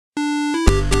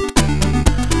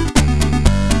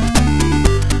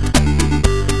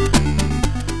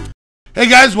Hey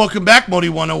guys, welcome back. Modi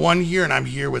 101 here, and I'm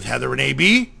here with Heather and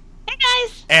AB. Hey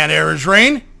guys. And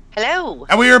ARIZRAIN. Hello.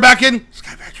 And we are back in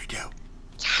Sky Factory 2.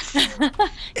 Yes.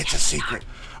 It's a secret.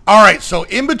 Alright, so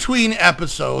in between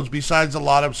episodes, besides a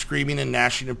lot of screaming and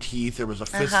gnashing of teeth, there was a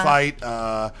fist fight.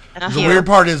 The weird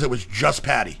part is it was just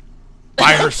Patty.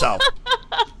 By herself.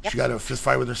 She got into a fist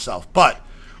fight with herself. But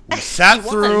we sat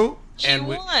through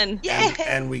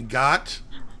and we got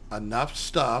enough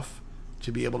stuff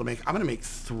to be able to make, I'm going to make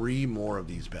 3 more of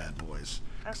these bad boys,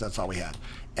 because that's all we had.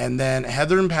 And then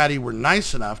Heather and Patty were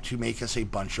nice enough to make us a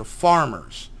bunch of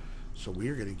farmers. So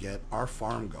we're going to get our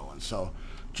farm going. So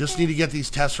just need to get these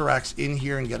tesseracts in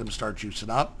here and get them start juicing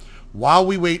up. While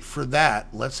we wait for that,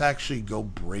 let's actually go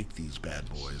break these bad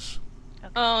boys.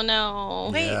 Okay. Oh no.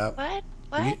 Wait, what?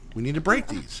 What? We need to break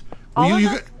these. Well,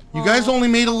 you guys only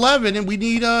made 11, and we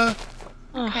need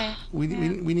we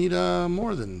need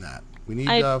more than that. We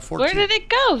need 14. Where did it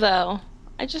go, though?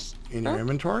 I just... In your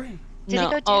inventory?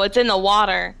 No. Oh, it's in the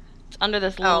water. It's under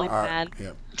this lily pad.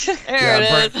 Yep. There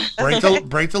it is.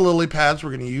 break the lily pads.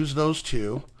 We're going to use those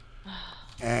too.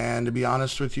 And to be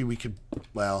honest with you, we could...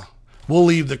 Well, we'll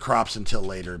leave the crops until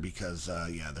later because,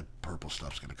 yeah, the purple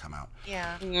stuff's going to come out.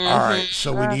 Yeah. All right,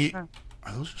 so we need...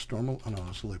 Are those just normal? Oh, no,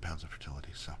 those lily pads are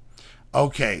fertility, so...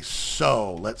 Okay,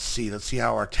 so let's see. Let's see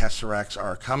how our tesseracts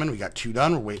are coming. We got 2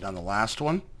 done. We're waiting on the last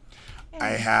one.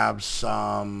 I have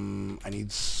some,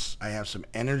 I have some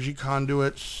energy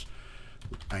conduits.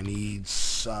 I need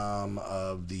some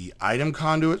of the item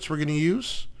conduits we're going to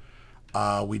use.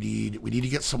 We need to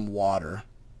get some water.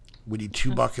 We need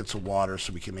 2 buckets of water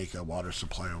so we can make a water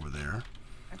supply over there.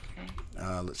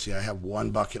 Okay. Let's see, I have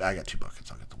 1 bucket. I got 2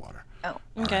 buckets. I'll get the water. Oh,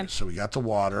 okay. Right, so we got the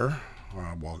water.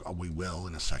 Well, we will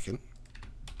in a second.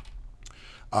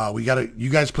 You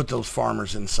guys put those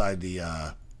farmers inside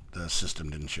the system,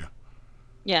 didn't you?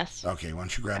 Yes. Okay, why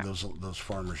don't you grab those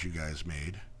farmers you guys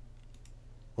made.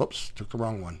 Whoops, took the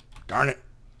wrong one. Darn it.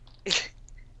 Did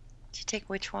you take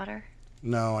which water?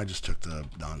 No, I just took the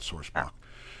non-source block.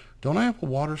 Don't I have a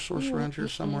water source around here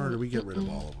somewhere, or did we get rid of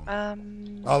all of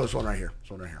them? Oh, there's one right here.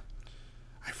 There's one right here.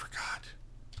 I forgot.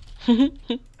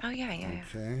 Oh, yeah.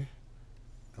 Okay.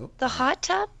 Oh, the hot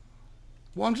tub?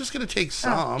 Well, I'm just going to take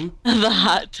some. The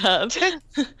hot tub.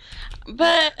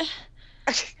 But...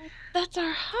 That's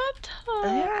our hot tub.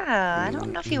 Yeah, I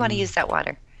don't know if you want to use that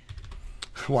water.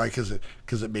 Why? Because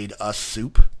it made us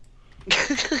soup?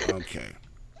 Okay.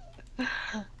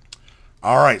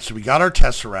 All right, so we got our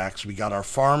tesseracts, we got our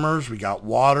farmers, we got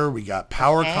water, we got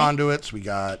power conduits, we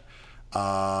got,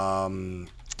 and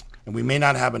we may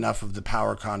not have enough of the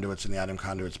power conduits and the item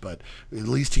conduits, but at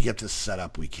least to get this set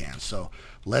up we can. So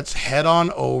let's head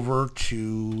on over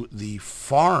to the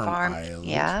farm island.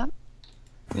 Yeah.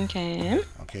 Okay.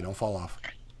 Okay, don't fall off.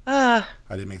 I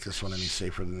didn't make this one any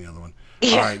safer than the other one.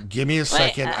 Yeah. All right, give me a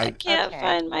second. Wait, I can't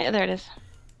find my... There it is.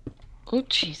 Oh,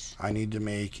 jeez. I need to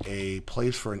make a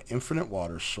place for an infinite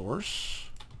water source.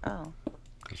 Oh.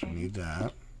 Because we need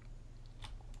that.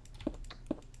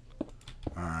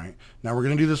 All right. Now we're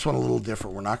going to do this one a little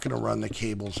different. We're not going to run the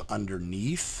cables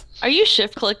underneath. Are you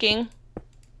shift clicking?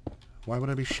 Why would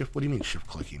I be shift? What do you mean shift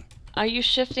clicking? Are you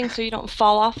shifting so you don't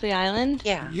fall off the island?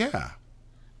 Yeah. Yeah.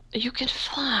 You can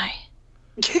fly.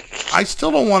 I still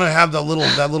don't want to have that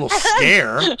little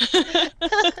scare.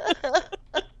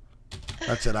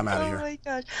 That's it. I'm out of here. Oh my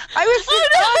gosh! I was.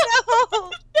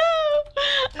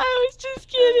 No! I was just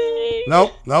kidding.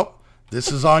 Nope. This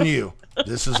is on you.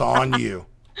 This is on you.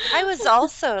 I was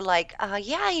also like,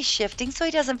 yeah, he's shifting so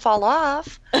he doesn't fall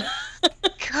off. God,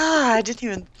 I didn't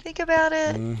even think about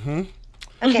it. Mm-hmm.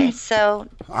 Okay, so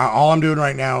all I'm doing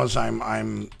right now is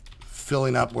I'm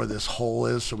filling up where this hole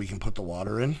is so we can put the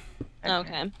water in.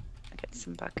 Okay. I get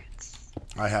some buckets.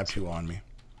 I have 2 on me.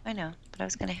 I know, but I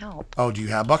was going to help. Oh, do you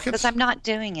have buckets? Because I'm not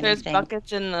doing anything. There's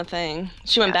buckets in the thing.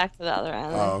 She went back to the other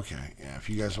island. Oh, okay. Yeah, if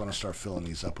you guys want to start filling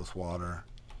these up with water.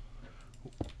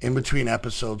 In between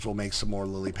episodes, we'll make some more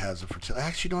lily pads of fertility.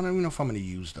 Actually, don't even know if I'm going to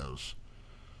use those.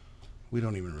 We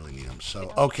don't even really need them.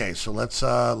 So, okay, so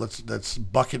let's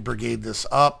bucket brigade this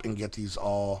up and get these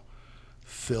all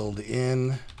filled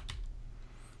in.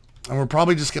 And we're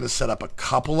probably just going to set up a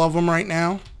couple of them right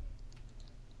now.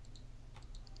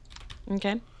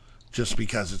 Okay. Just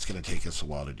because it's going to take us a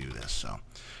while to do this. So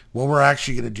what we're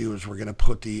actually going to do is we're going to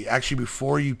put actually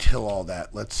before you till all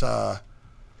that, let's,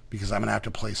 because I'm going to have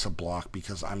to place a block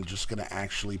because I'm just going to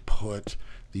actually put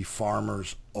the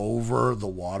farmers over the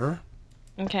water.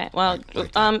 Okay, well,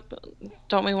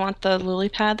 don't we want the lily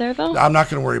pad there, though? I'm not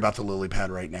going to worry about the lily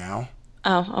pad right now.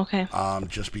 Oh, okay.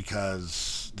 Just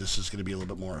because this is going to be a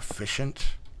little bit more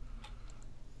efficient.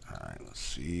 All right, let's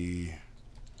see.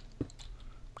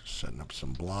 Setting up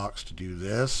some blocks to do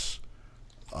this.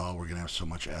 Oh, we're gonna have so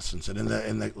much essence, and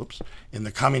in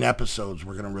the coming episodes,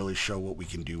 we're gonna really show what we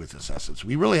can do with this essence.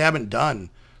 We really haven't done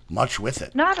much with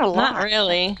it. Not a lot. Not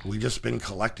really. We just been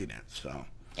collecting it. So.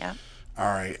 Yeah. All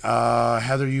right,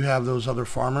 Heather, you have those other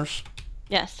farmers?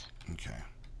 Yes. Okay.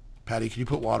 Patty, can you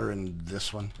put water in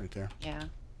this one right there? Yeah.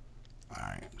 All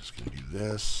right, I'm just gonna do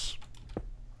this.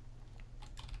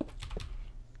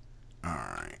 All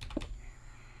right.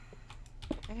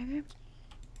 Okay.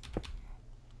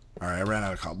 All right, I ran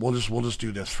out of cobble. We'll just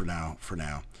do this for now.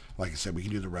 Like I said, we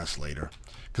can do the rest later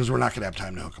because we're not gonna have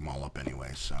time to hook them all up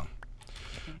anyway. So,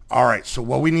 all right. So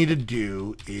what we need to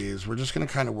do is we're just gonna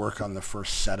kind of work on the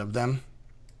first set of them.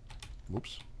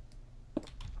 Whoops.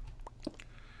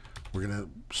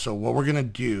 So what we're gonna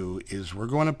do is we're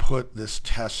going to put this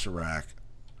tesseract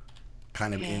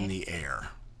kind of in the air.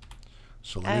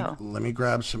 So let me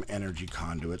grab some energy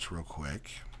conduits real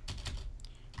quick,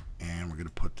 and we're gonna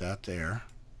put that there.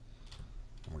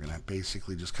 We're going to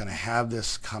basically just kind of have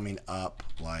this coming up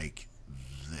like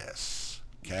this.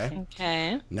 Okay?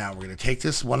 Okay. Now we're going to take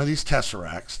one of these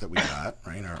tesseracts that we got,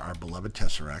 right? Our beloved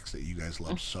tesseracts that you guys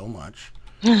love so much.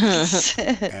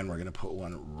 And we're going to put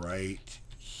one right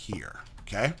here.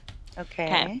 Okay?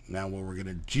 Okay. Now what we're going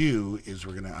to do is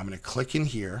I'm going to click in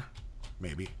here,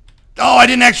 maybe. Oh, I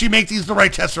didn't actually make these the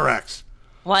right tesseracts.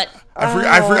 What?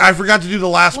 I forgot to do the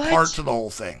last part to the whole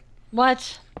thing.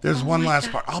 What? There's one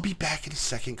last part. I'll be back in a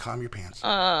second. Calm your pants.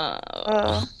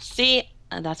 See,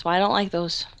 that's why I don't like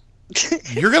those.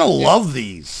 You're going to love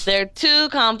these. They're too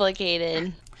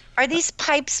complicated. Are these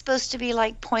pipes supposed to be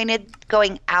like pointed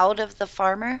going out of the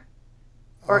farmer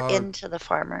or into the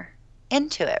farmer?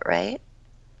 Into it, right?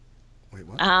 Wait,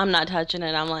 what? I'm not touching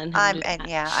it. I'm letting him do that.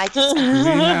 Yeah, I just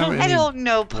I don't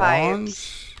know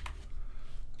pipes.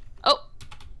 Oh.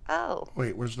 Oh.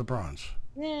 Wait, where's the bronze?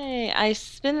 Yay, I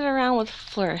spin it around with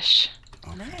flourish.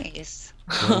 Okay. Nice.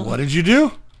 Well, what did you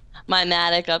do? My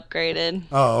Matic upgraded.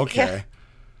 Oh, okay. Yeah.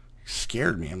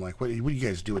 Scared me. I'm like, what are you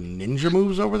guys doing? Ninja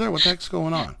moves over there? What the heck's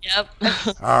going on? Yep.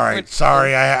 All right.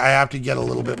 Sorry, I have to get a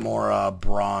little bit more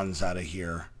bronze out of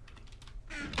here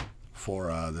for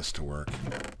this to work.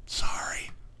 Sorry.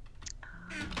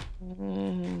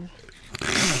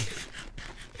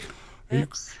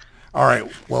 Oops. All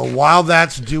right. Well, while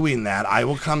that's doing that, I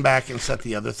will come back and set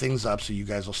the other things up so you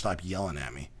guys will stop yelling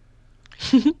at me.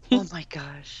 Oh my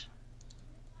gosh.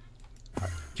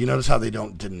 Do you notice how they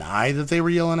don't deny that they were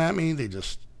yelling at me? They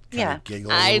just kind of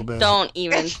giggle a little bit. I don't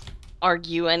even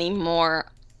argue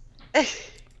anymore.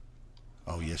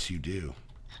 Oh, yes, you do.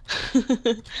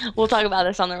 We'll talk about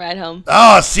this on the ride home.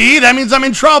 Oh, see? That means I'm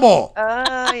in trouble.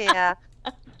 Oh, yeah.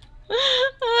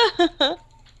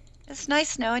 It's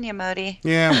nice knowing you, Modi.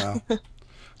 Yeah, well.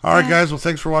 All right, guys. Well,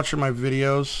 thanks for watching my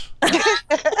videos.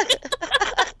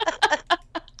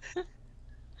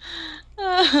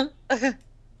 All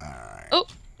right. Oh,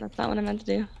 that's not what I meant to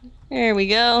do. There we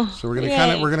go. So we're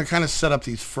gonna kind of set up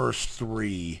these first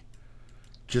three,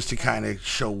 just to kind of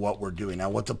show what we're doing. Now,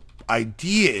 what the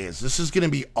idea is, this is gonna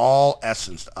be all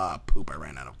essence. Poop! I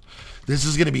ran out of. This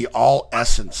is gonna be all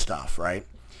essence stuff, right?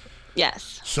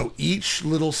 Yes. So each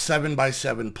little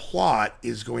 7x7 plot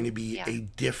is going to be a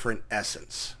different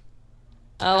essence.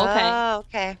 Oh, okay. Oh,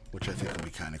 okay. Which I think will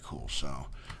be kind of cool. So,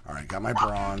 all right, got my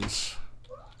bronze.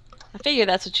 I figured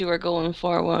that's what you were going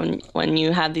for when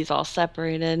you had these all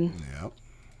separated. Yep.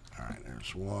 All right,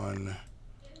 there's one.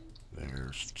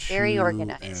 There's two. Very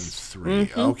organized. And three.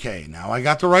 Okay, now I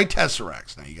got the right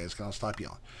tesseracts. Now you guys can all stop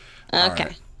yelling. Okay. All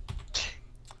right.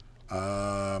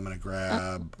 I'm going to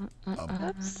grab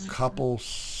a couple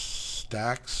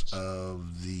stacks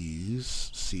of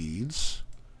these seeds.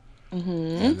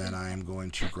 And then I am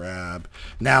going to grab...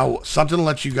 Now, something to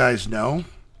let you guys know.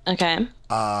 Okay.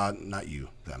 Not you,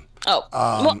 them.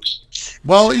 Oh.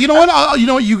 Well, you know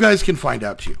what? You guys can find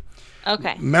out too.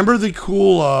 Okay. Remember the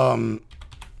cool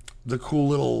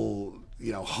little,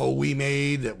 hoe we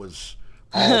made that was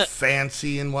all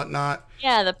fancy and whatnot?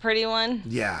 Yeah, the pretty one.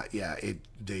 Yeah.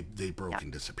 They broke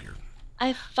and disappeared.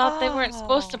 I thought they weren't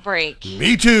supposed to break.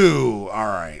 Me too. All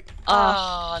right.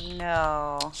 Oh,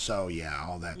 no. So yeah,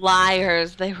 all that.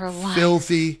 Liars. They were liars.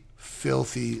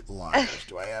 Filthy liars.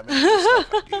 Do I have any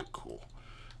stuff I do? Cool.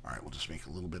 All right, we'll just make a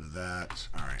little bit of that.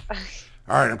 All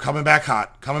right, I'm coming back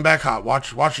hot.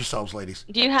 Watch yourselves, ladies.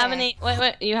 Do you have any?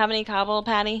 Wait. You have any cobble,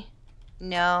 Patty?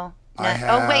 No.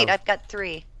 have- Oh, wait, I've got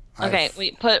 3. Okay,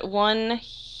 we put one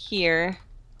here.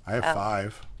 I have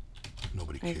 5.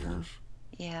 Nobody There you go. cares.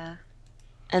 Yeah.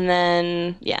 And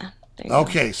then, yeah. There you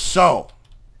Okay, so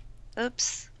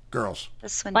Oops. girls,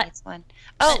 This one What? needs one.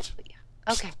 Oh,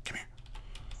 okay. come here.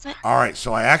 All right,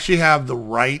 so I actually have the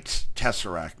right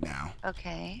tesseract now.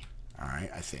 Okay. All right,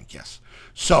 I think, yes.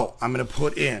 So I'm going to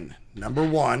put in number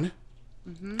 1,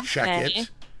 check it.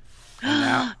 And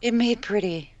now, It made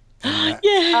pretty. Yeah.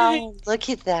 Oh, look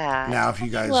at that. now if you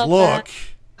guys Love look,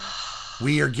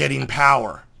 we are getting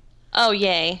power Oh,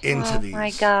 yay. into these. Oh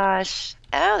my gosh.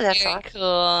 Oh, that's Very awesome.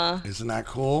 cool. Isn't that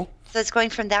cool? So it's going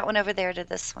from that one over there to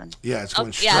this one. Yeah, it's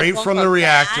going yeah, straight it's going from the from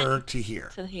reactor to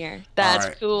here. To here. That's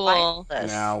right. cool.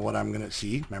 Wireless. Now what I'm going to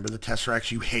see, remember the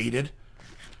tesseracts you hated?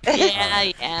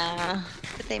 Yeah, yeah.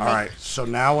 But they All make right, so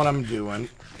now what I'm doing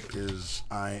is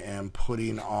I am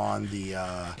putting on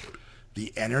the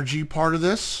energy part of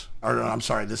this. Or no, I'm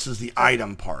sorry, this is the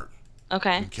item part.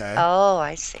 Okay. Okay. Oh,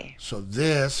 I see. So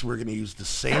this, we're going to use the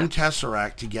same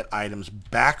tesseract to get items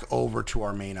back over to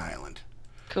our main island.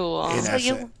 Cool. In So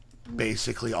essence,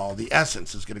 basically all the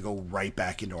essence is going to go right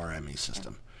back into our ME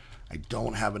system. I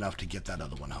don't have enough to get that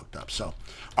other one hooked up. So,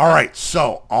 all right,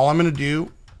 so all I'm going to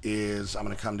do is I'm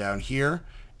going to come down here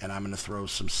and I'm going to throw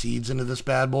some seeds into this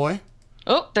bad boy.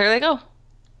 Oh, there they go.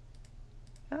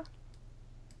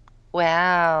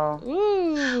 Wow.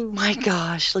 Ooh. My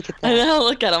gosh, look at I that. know,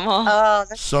 look at them all. Oh,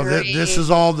 that's So great. this is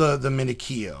all the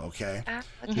Minikia, okay?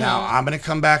 Okay. Now I'm going to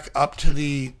come back up to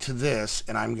this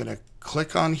and I'm going to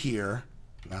click on here.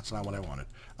 That's not what I wanted.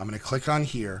 I'm going to click on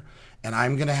here and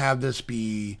I'm going to have this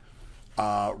be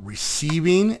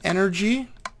receiving energy.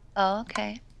 Oh,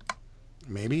 okay.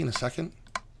 Maybe in a second.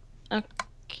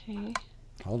 Okay.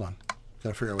 Hold on.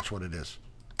 Got to figure out which one it is.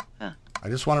 Huh. I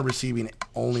just want it receiving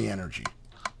only energy.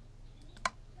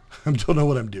 I don't know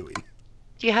what I'm doing.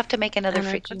 Do you have to make another Energy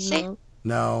frequency? mode,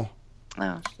 No.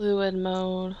 Oh. fluid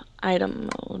mode, item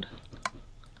mode.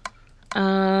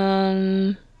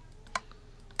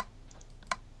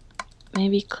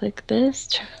 Maybe click this.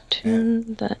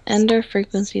 Tune the ender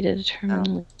frequency to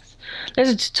determine links. There's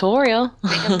a tutorial.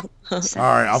 All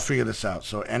right, I'll figure this out.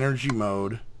 So energy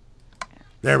mode.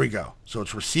 There we go. So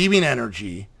it's receiving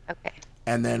energy, Okay.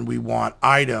 and then we want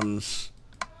items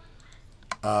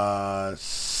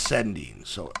sending.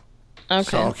 So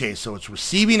Okay. so it's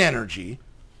receiving energy,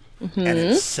 and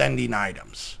it's sending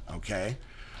items. Okay.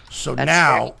 So That's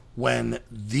now great. when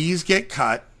these get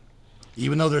cut,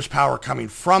 even though there's power coming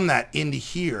from that into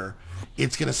here,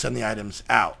 it's going to send the items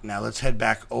out. Now let's head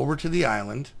back over to the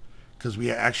island because we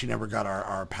actually never got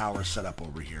our power set up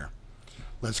over here.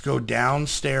 Let's go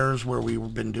downstairs where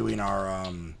we've been doing our,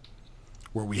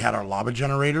 where we had our lava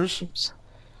generators. Oops.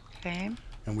 Okay.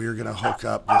 And we are going to hook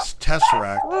up this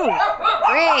tesseract. Ooh,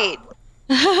 great.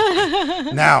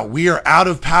 Now, we are out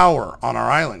of power on our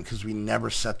island because we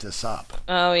never set this up.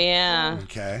 Oh, yeah.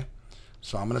 Okay.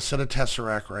 So I'm going to set a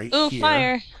tesseract right Ooh, here.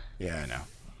 fire. Yeah, I know.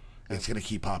 It's going to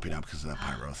keep popping up because of that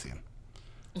pyrotheum.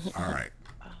 All right.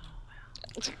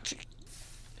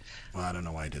 Well, I don't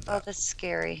know why I did Oh, that. that's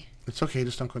scary. It's okay.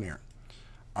 Just don't go near it.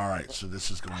 All right. So this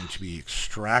is going to be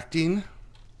extracting.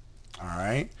 All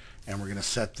right. And we're going to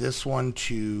set this one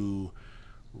to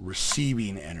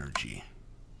receiving energy.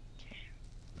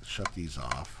 Let's shut these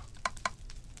off.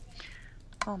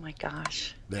 Oh my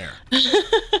gosh. There.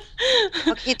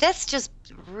 Okay, that's just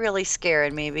really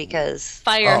scaring me because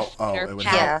Fire. Oh, Fire it would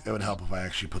power. help. It would help if I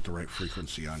actually put the right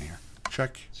frequency on here.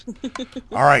 Check.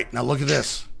 All right, now look at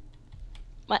this.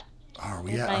 What? Are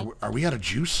we out of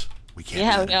juice? We can't.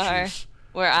 Yeah, be we out of are. juice.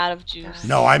 We're out of juice.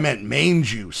 No, I meant main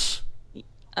juice.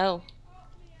 Oh.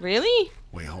 Really?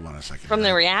 Wait, hold on a second. From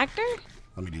the reactor?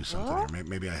 Let me do something here.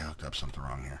 Maybe I hooked up something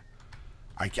wrong here.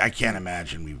 I can't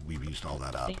imagine we've used all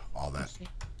that up. All that.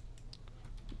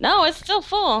 No, it's still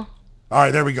full. All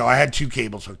right, there we go. I had 2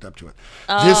 cables hooked up to it.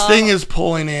 This thing is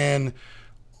pulling in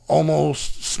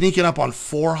almost sneaking up on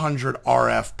 400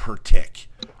 RF per tick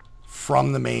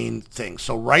from the main thing.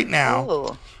 So right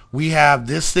now, we have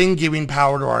this thing giving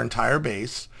power to our entire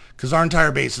base because our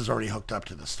entire base is already hooked up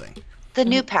to this thing. the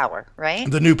new power, right?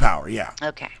 The new power, yeah.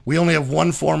 Okay. We only have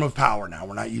one form of power now.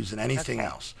 We're not using anything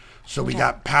else. So we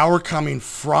got power coming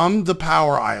from the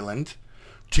power island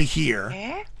to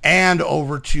here and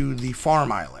over to the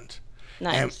farm island.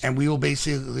 Nice. And we will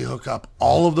basically hook up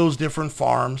all of those different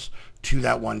farms to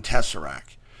that one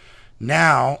tesseract.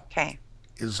 Now,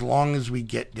 as long as we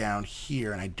get down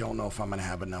here, and I don't know if I'm going to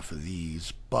have enough of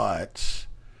these, but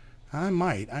I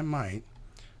might.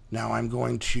 Now I'm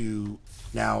going to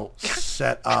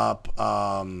set up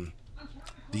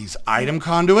these item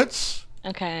conduits.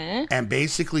 Okay. And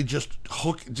basically just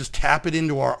tap it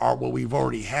into our what we've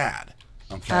already had.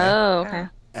 Okay. Oh, okay.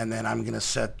 And then I'm going to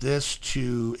set this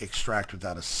to extract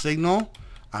without a signal.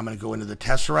 I'm going to go into the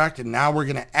tesseract, and now we're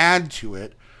going to add to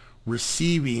it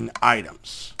receiving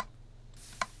items.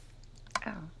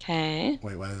 Okay.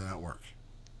 Wait, why did that not work?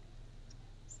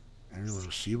 Energy will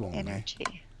receive only.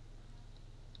 Energy.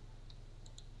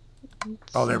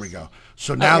 Oh, there we go.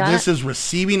 So now this is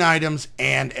receiving items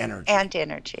and energy. And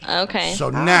energy. Okay. So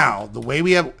now, the way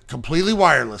we have completely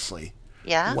wirelessly,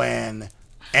 when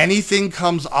anything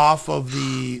comes off of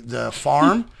the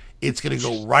farm, it's going to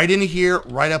go right into here,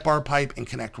 right up our pipe, and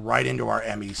connect right into our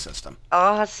ME system.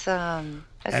 Awesome.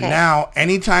 Okay. And now,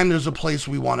 anytime there's a place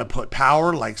we want to put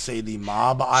power, like, say, the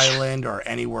Mob Island or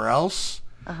anywhere else,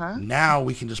 now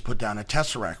we can just put down a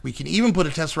Tesseract. We can even put a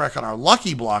Tesseract on our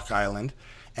Lucky Block Island,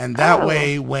 and that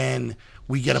way, when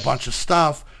we get a bunch of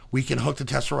stuff, we can hook the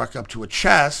Tesseract up to a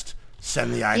chest,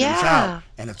 send the items out,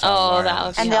 and it's all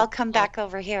wireless. And they'll come back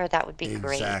over here. That would be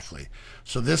great. Exactly.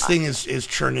 So this thing is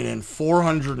churning in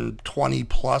 420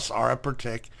 plus RF per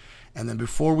tick. And then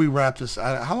before we wrap this,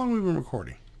 how long have we been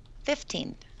recording?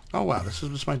 15. Oh, wow.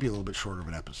 This might be a little bit shorter of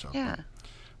an episode. Yeah.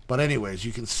 But anyways,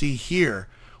 you can see here,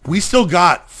 we still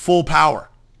got full power.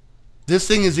 This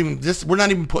thing is we're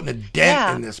not even putting a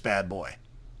dent in this bad boy.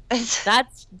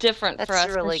 That's different for us.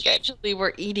 Really good. Usually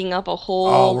we're eating up a whole...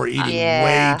 Oh, we're eating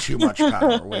way too much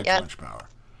power. Way too much power.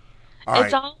 All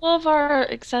it's all of our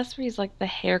accessories, like the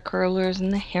hair curlers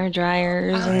and the hair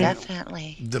dryers. Oh,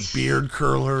 definitely. The beard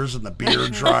curlers and the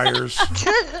beard dryers.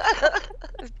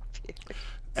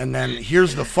 And then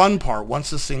here's the fun part.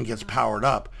 Once this thing gets powered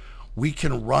up, we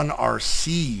can run our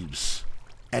sieves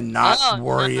and not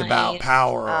worry about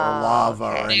power or lava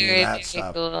or any of that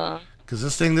stuff. Cool. Because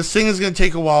this thing is going to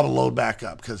take a while to load back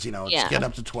up because, you know, it's getting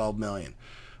up to 12 million.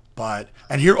 But,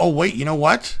 and here, oh, wait, you know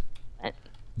what?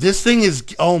 This thing is,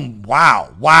 oh,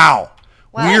 wow.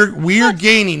 We're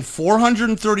gaining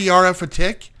 430 RF a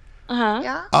tick.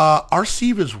 Our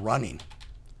sieve is running.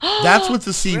 That's what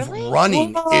the sieve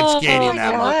running. It's gaining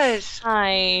that much.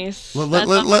 Nice.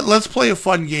 Let's play a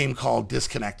fun game called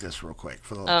Disconnect This real quick.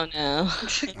 For the, oh, no.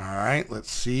 All right, let's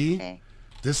see. Okay.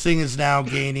 This thing is now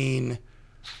gaining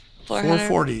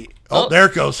 440. Oh, there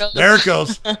it goes. There it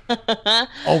goes.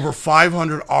 Over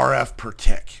 500 RF per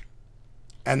tick.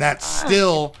 And that's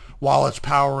still while it's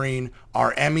powering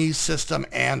our ME system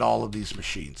and all of these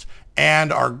machines.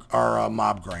 And our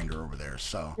mob grinder over there.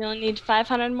 So we only need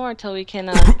 500 more till we can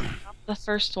drop the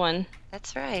first one.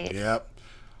 That's right. Yep.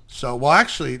 So, well,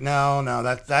 actually, no,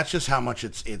 that's just how much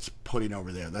it's putting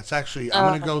over there. That's actually, I'm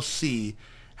going to go see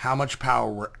how much power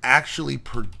we're actually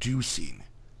producing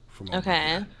from over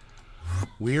here.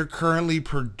 We are currently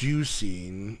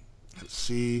producing, let's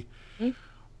see,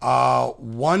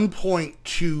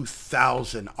 1.2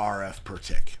 thousand RF per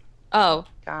tick. Oh,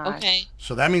 okay.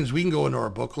 So that means we can go into our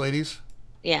book, ladies.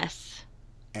 Yes.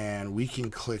 And we can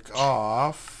click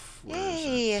off.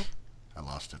 Yay. I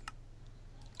lost it.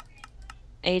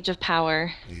 Age of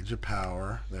Power. Age of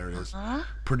Power. There it is.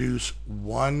 Produce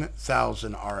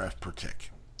 1,000 RF per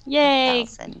tick. Yay.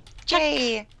 1,000.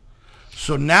 Yay.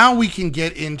 So now we can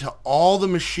get into all the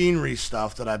machinery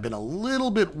stuff that I've been a little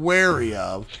bit wary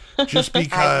of just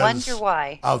because I wonder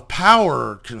why. Of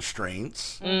power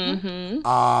constraints.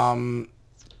 Mm-hmm.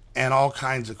 And all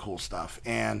kinds of cool stuff.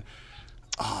 And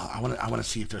I want to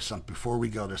see if there's something before we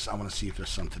go. I want to see if there's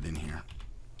something in here.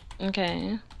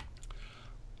 Okay.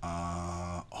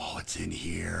 Oh, it's in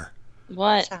here.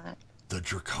 What? The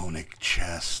draconic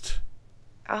chest.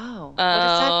 Oh, what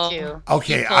does that do?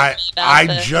 Okay,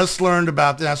 I just learned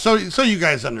about that. So you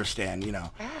guys understand, you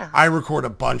know. Yeah. I record a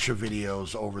bunch of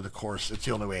videos over the course. It's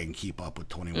the only way I can keep up with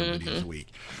 21 videos a week.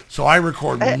 So I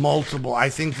record multiple. I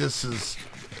think this is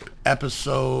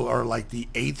episode or like the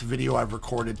 8th video I've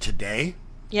recorded today.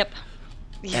 Yep.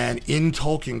 And in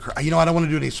Tolkien, you know, I don't want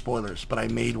to do any spoilers, but I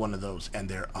made one of those and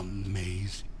they're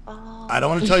amazing. Oh. I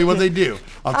don't want to tell you what they do.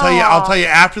 I'll tell you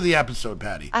after the episode,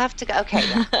 Patty. I have to go. Okay,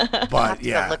 yeah. But I have to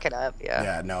go look it up. Yeah.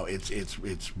 Yeah, no, it's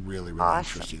really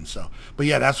interesting. So, but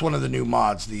yeah, that's one of the new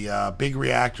mods. The big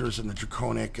reactors and the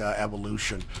draconic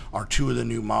evolution are 2 of the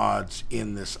new mods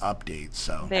in this update.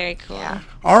 So very cool. Yeah.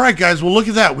 All right, guys. Well, look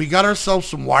at that. We got ourselves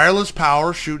some wireless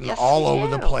power shooting all over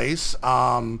the place.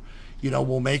 You know,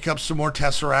 we'll make up some more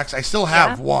Tesseracts. I still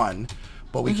have one,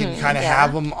 but we can kind of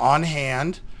have them on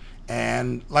hand.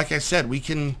 And like I said,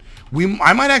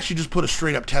 I might actually just put a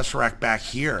straight up Tesseract back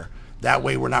here. That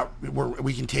way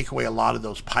we can take away a lot of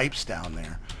those pipes down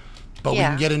there. But we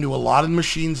can get into a lot of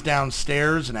machines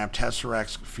downstairs and have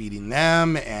Tesseracts feeding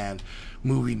them and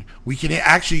moving. We can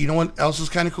actually, you know what else is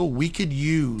kind of cool? We could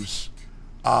use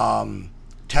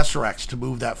Tesseracts to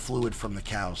move that fluid from the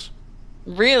cows.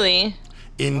 Really?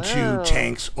 Into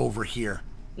tanks over here.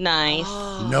 Nice.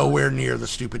 Nowhere near the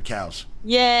stupid cows.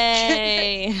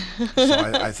 Yay. So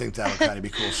I think that would kind of be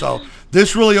cool. So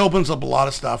this really opens up a lot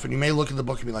of stuff, and you may look at the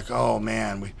book and be like, oh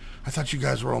man, I thought you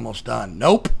guys were almost done.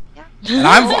 Nope. Yeah. And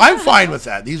I'm fine with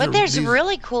that. But there's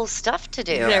really cool stuff to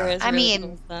do. Yeah. There is I really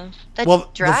mean, cool stuff. the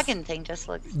dragon thing just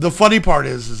looks... The funny part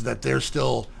is that there's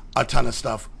still a ton of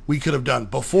stuff we could have done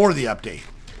before the update.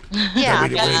 Yeah,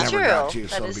 we that's never true. got to,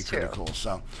 so That it'd be is pretty true. cool.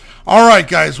 So, all right,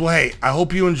 guys. Well, hey, I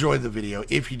hope you enjoyed the video.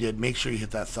 If you did, make sure you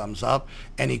hit that thumbs up.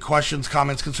 Any questions,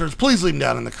 comments, concerns, please leave them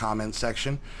down in the comments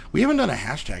section. We haven't done a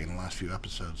hashtag in the last few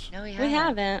episodes. No, we We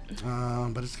haven't.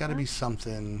 haven't. But it's got to be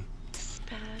something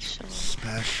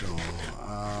special.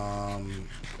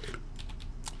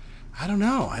 I don't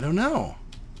know.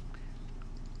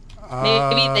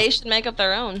 Maybe they should make up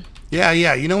their own. Yeah.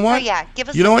 You know what? Oh, yeah. Give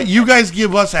us. You know what? You guys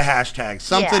give us a hashtag.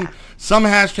 Something, some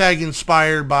hashtag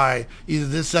inspired by either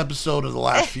this episode or the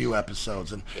last few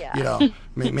episodes, and you know,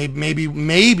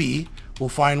 maybe we'll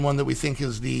find one that we think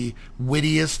is the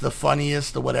wittiest, the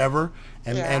funniest, the whatever,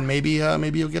 and maybe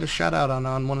you'll get a shout out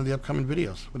on one of the upcoming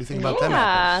videos. What do you think about them?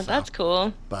 Yeah, that's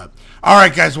cool. But all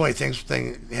right, guys. Wait, thanks for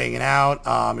hanging out.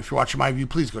 If you're watching my view,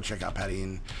 please go check out Patty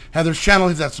and Heather's channel.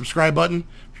 Hit that subscribe button.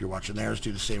 If you're watching theirs,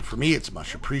 do the same for me. It's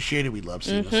much appreciated. We love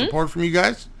seeing the support from you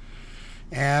guys.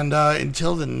 And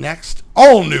until the next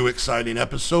all-new exciting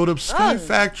episode of Sky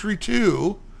Factory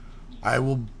 2, I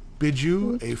will bid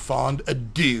you a fond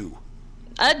adieu.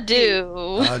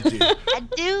 Adieu.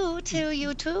 Adieu to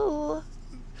you too.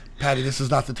 Patty, this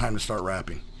is not the time to start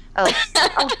rapping. Oh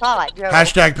God. No.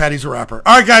 Hashtag Patty's a rapper.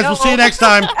 All right, guys. We'll see you next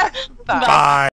time. Bye. Bye.